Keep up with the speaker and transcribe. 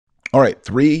All right,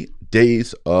 3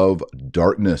 days of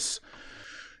darkness.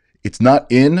 It's not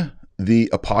in the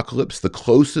apocalypse. The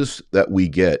closest that we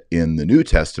get in the New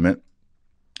Testament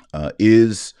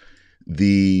is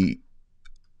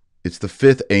it's the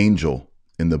fifth angel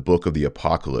in the book of the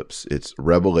Apocalypse. It's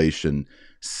Revelation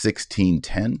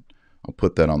 16:10. I'll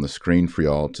put that on the screen for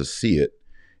y'all to see it.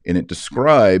 And it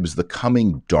describes the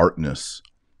coming darkness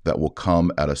that will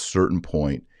come at a certain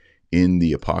point in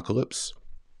the apocalypse.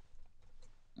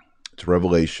 It's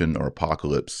Revelation or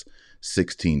Apocalypse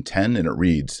 16:10, and it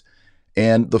reads,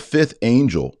 "And the fifth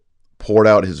angel poured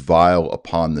out his vial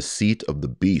upon the seat of the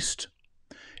beast,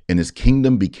 and his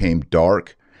kingdom became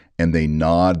dark, and they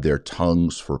gnawed their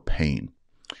tongues for pain."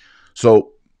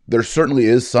 So there certainly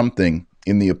is something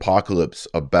in the apocalypse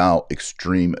about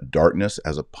extreme darkness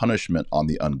as a punishment on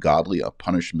the ungodly, a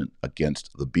punishment against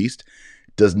the beast.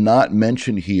 It does not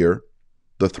mention here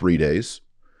the 3 days.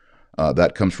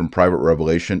 That comes from private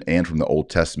revelation and from the Old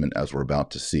Testament, as we're about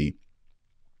to see.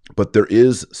 But there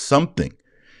is something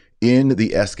in the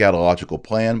eschatological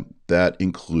plan that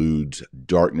includes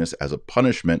darkness as a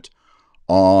punishment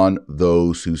on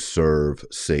those who serve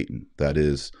Satan. That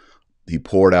is, he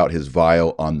poured out his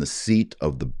vial on the seat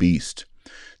of the beast.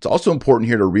 It's also important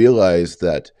here to realize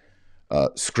that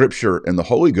Scripture and the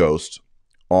Holy Ghost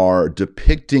are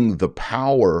depicting the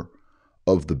power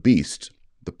of the beast,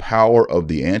 the power of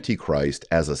the Antichrist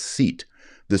as a seat.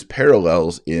 This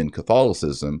parallels in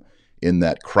Catholicism in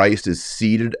that Christ is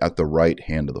seated at the right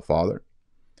hand of the Father.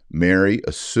 Mary,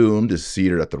 assumed, is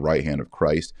seated at the right hand of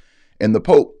Christ. And the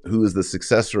Pope, who is the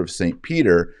successor of St.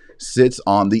 Peter, sits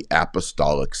on the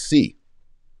apostolic see,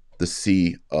 the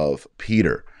see of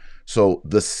Peter. So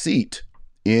the seat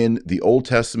in the Old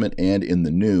Testament and in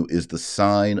the New is the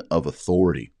sign of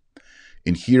authority.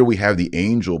 And here we have the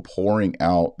angel pouring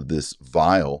out this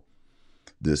vial,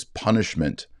 this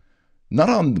punishment, not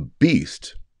on the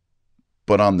beast,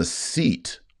 but on the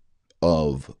seat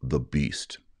of the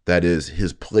beast. That is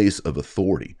his place of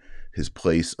authority, his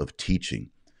place of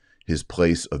teaching, his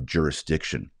place of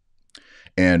jurisdiction.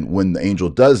 And when the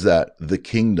angel does that, the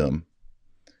kingdom,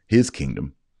 his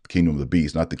kingdom, the kingdom of the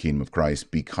beast, not the kingdom of Christ,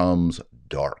 becomes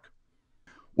dark.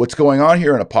 What's going on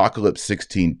here in Apocalypse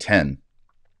 16:10,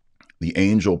 the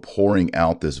angel pouring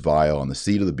out this vial on the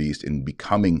seat of the beast and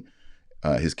becoming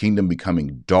his kingdom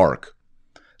becoming dark,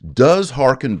 does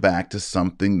harken back to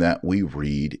something that we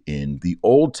read in the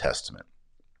Old Testament.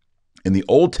 In the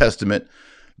Old Testament,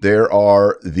 there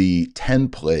are the 10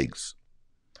 plagues.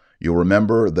 You'll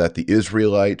remember that the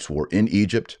Israelites were in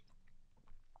Egypt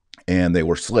and they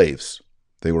were slaves.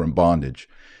 They were in bondage.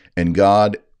 And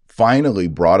God finally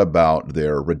brought about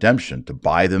their redemption to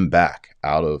buy them back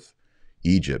out of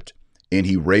Egypt. And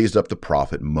he raised up the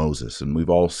prophet Moses. And we've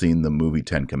all seen the movie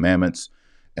 10 Commandments.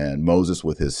 And Moses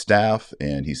with his staff,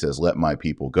 and he says, "Let my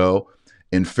people go."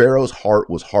 And Pharaoh's heart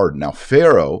was hardened. Now,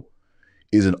 Pharaoh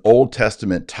is an Old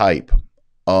Testament type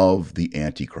of the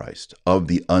Antichrist, of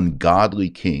the ungodly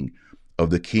king, of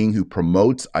the king who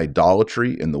promotes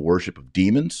idolatry and the worship of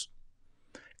demons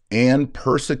and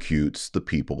persecutes the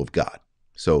people of God.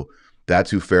 So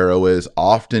that's who Pharaoh is.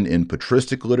 Often in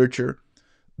patristic literature,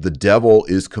 the devil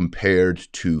is compared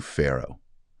to Pharaoh.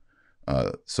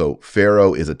 So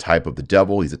Pharaoh is a type of the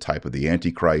devil. He's a type of the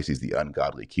Antichrist. He's the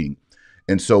ungodly king.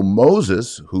 And so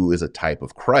Moses, who is a type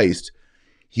of Christ,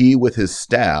 he with his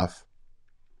staff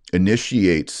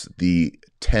initiates the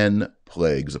 10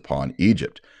 plagues upon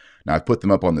Egypt. Now I've put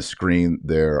them up on the screen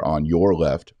there on your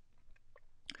left.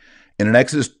 And in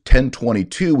Exodus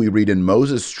 10:22, we read, "And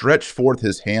Moses stretched forth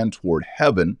his hand toward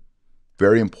heaven."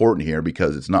 Very important here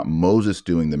because it's not Moses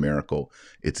doing the miracle.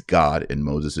 It's God, and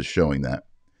Moses is showing that.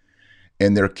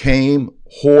 "And there came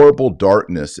horrible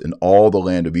darkness in all the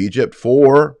land of Egypt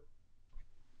for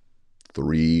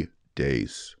 3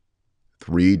 days."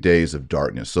 3 days of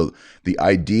darkness. So the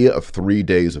idea of 3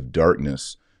 days of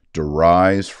darkness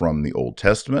derives from the Old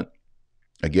Testament.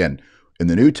 Again, in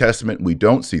the New Testament, we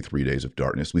don't see 3 days of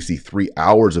darkness. We see 3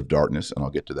 hours of darkness, and I'll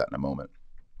get to that in a moment.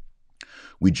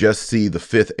 We just see the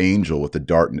fifth angel with the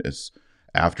darkness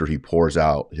after he pours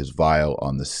out his vial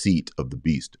on the seat of the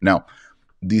beast. Now,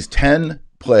 these 10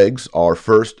 plagues are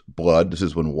first blood. This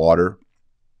is when water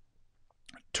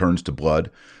turns to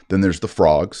blood. Then there's the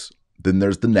frogs. Then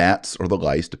there's the gnats or the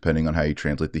lice, depending on how you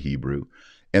translate the Hebrew,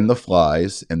 and the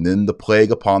flies, and then the plague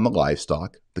upon the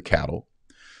livestock, the cattle,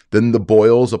 then the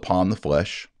boils upon the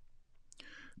flesh,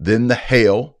 then the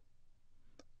hail,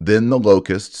 then the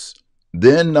locusts,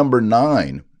 then number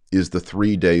 9 is the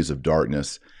 3 days of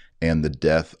darkness and the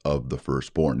death of the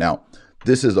firstborn. Now,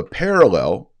 this is a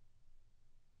parallel.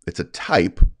 It's a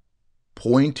type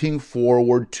pointing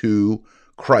forward to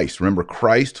Christ. Remember,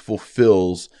 Christ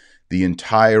fulfills the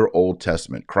entire Old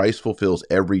Testament. Christ fulfills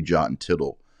every jot and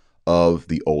tittle of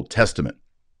the Old Testament.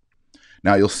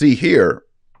 Now, you'll see here,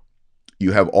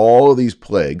 you have all of these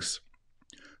plagues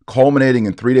culminating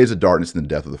in 3 days of darkness and the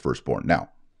death of the firstborn.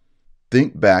 Now,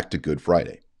 think back to Good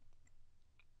Friday.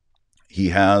 He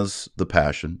has the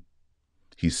passion.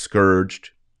 He's scourged.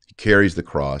 He carries the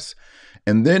cross.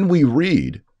 And then we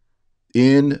read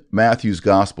in Matthew's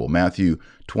gospel, Matthew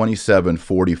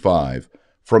 27:45,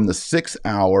 from the 6th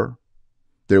hour,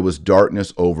 there was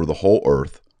darkness over the whole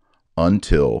earth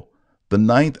until the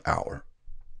 9th hour.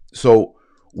 So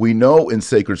we know in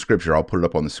sacred scripture, I'll put it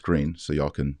up on the screen so y'all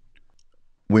can,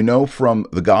 we know from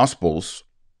the gospels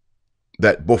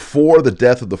that before the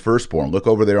death of the firstborn, look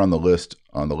over there on the list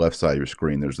on the left side of your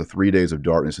screen, there's the 3 days of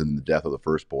darkness and the death of the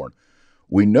firstborn.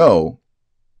 We know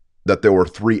that there were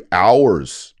 3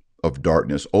 hours of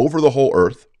darkness over the whole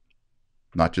earth,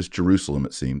 not just Jerusalem,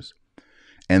 it seems.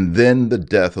 And then the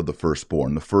death of the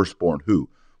firstborn. The firstborn who?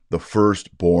 The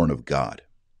firstborn of God,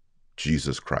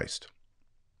 Jesus Christ.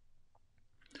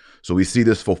 So we see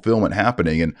this fulfillment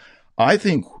happening. And I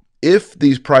think if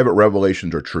these private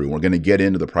revelations are true, we're going to get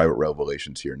into the private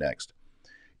revelations here next.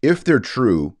 If they're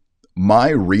true, my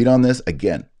read on this,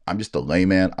 again, I'm just a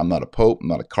layman. I'm not a pope. I'm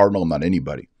not a cardinal. I'm not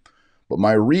anybody. But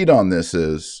my read on this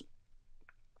is,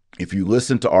 if you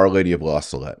listen to Our Lady of La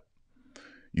Salette,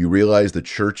 you realize the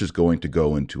church is going to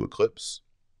go into eclipse.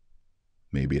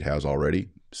 Maybe it has already.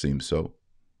 Seems so.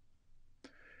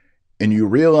 And you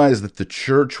realize that the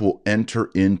church will enter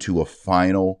into a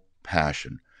final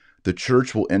passion. The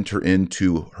church will enter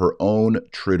into her own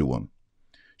triduum.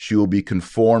 She will be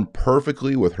conformed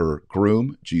perfectly with her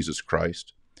groom, Jesus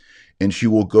Christ, and she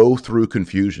will go through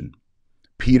confusion.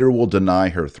 Peter will deny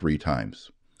her 3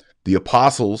 times. The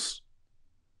apostles,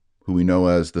 who we know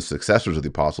as the successors of the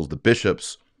apostles, the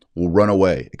bishops, will run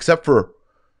away, except for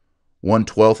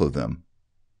 1/12 of them.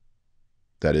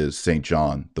 That is St.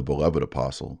 John, the beloved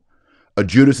apostle. A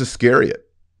Judas Iscariot,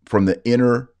 from the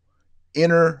inner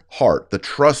heart, the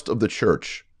trust of the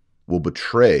church, will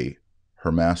betray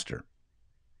her master.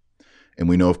 And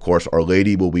we know, of course, Our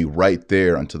Lady will be right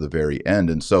there until the very end.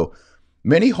 And so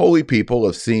many holy people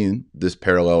have seen this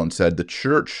parallel and said the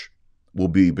church will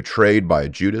be betrayed by a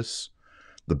Judas.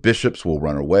 The bishops will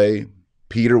run away.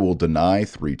 Peter will deny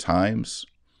 3 times.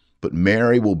 But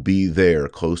Mary will be there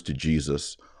close to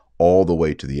Jesus all the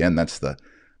way to the end. That's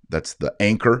the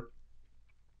anchor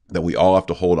that we all have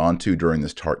to hold on to during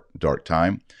this dark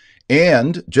time.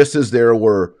 And just as there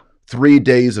were 3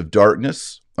 days of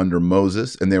darkness under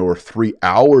Moses, and there were 3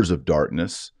 hours of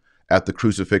darkness at the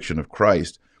crucifixion of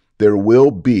Christ, there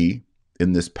will be,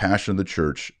 in this passion of the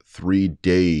church, 3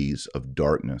 days of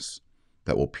darkness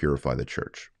that will purify the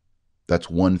church. That's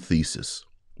one thesis,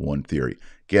 one theory.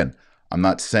 Again, I'm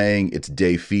not saying it's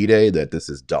de fide, that this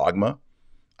is dogma.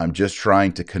 I'm just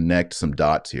trying to connect some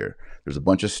dots here. There's a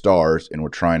bunch of stars, and we're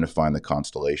trying to find the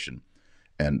constellation.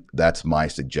 And that's my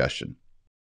suggestion.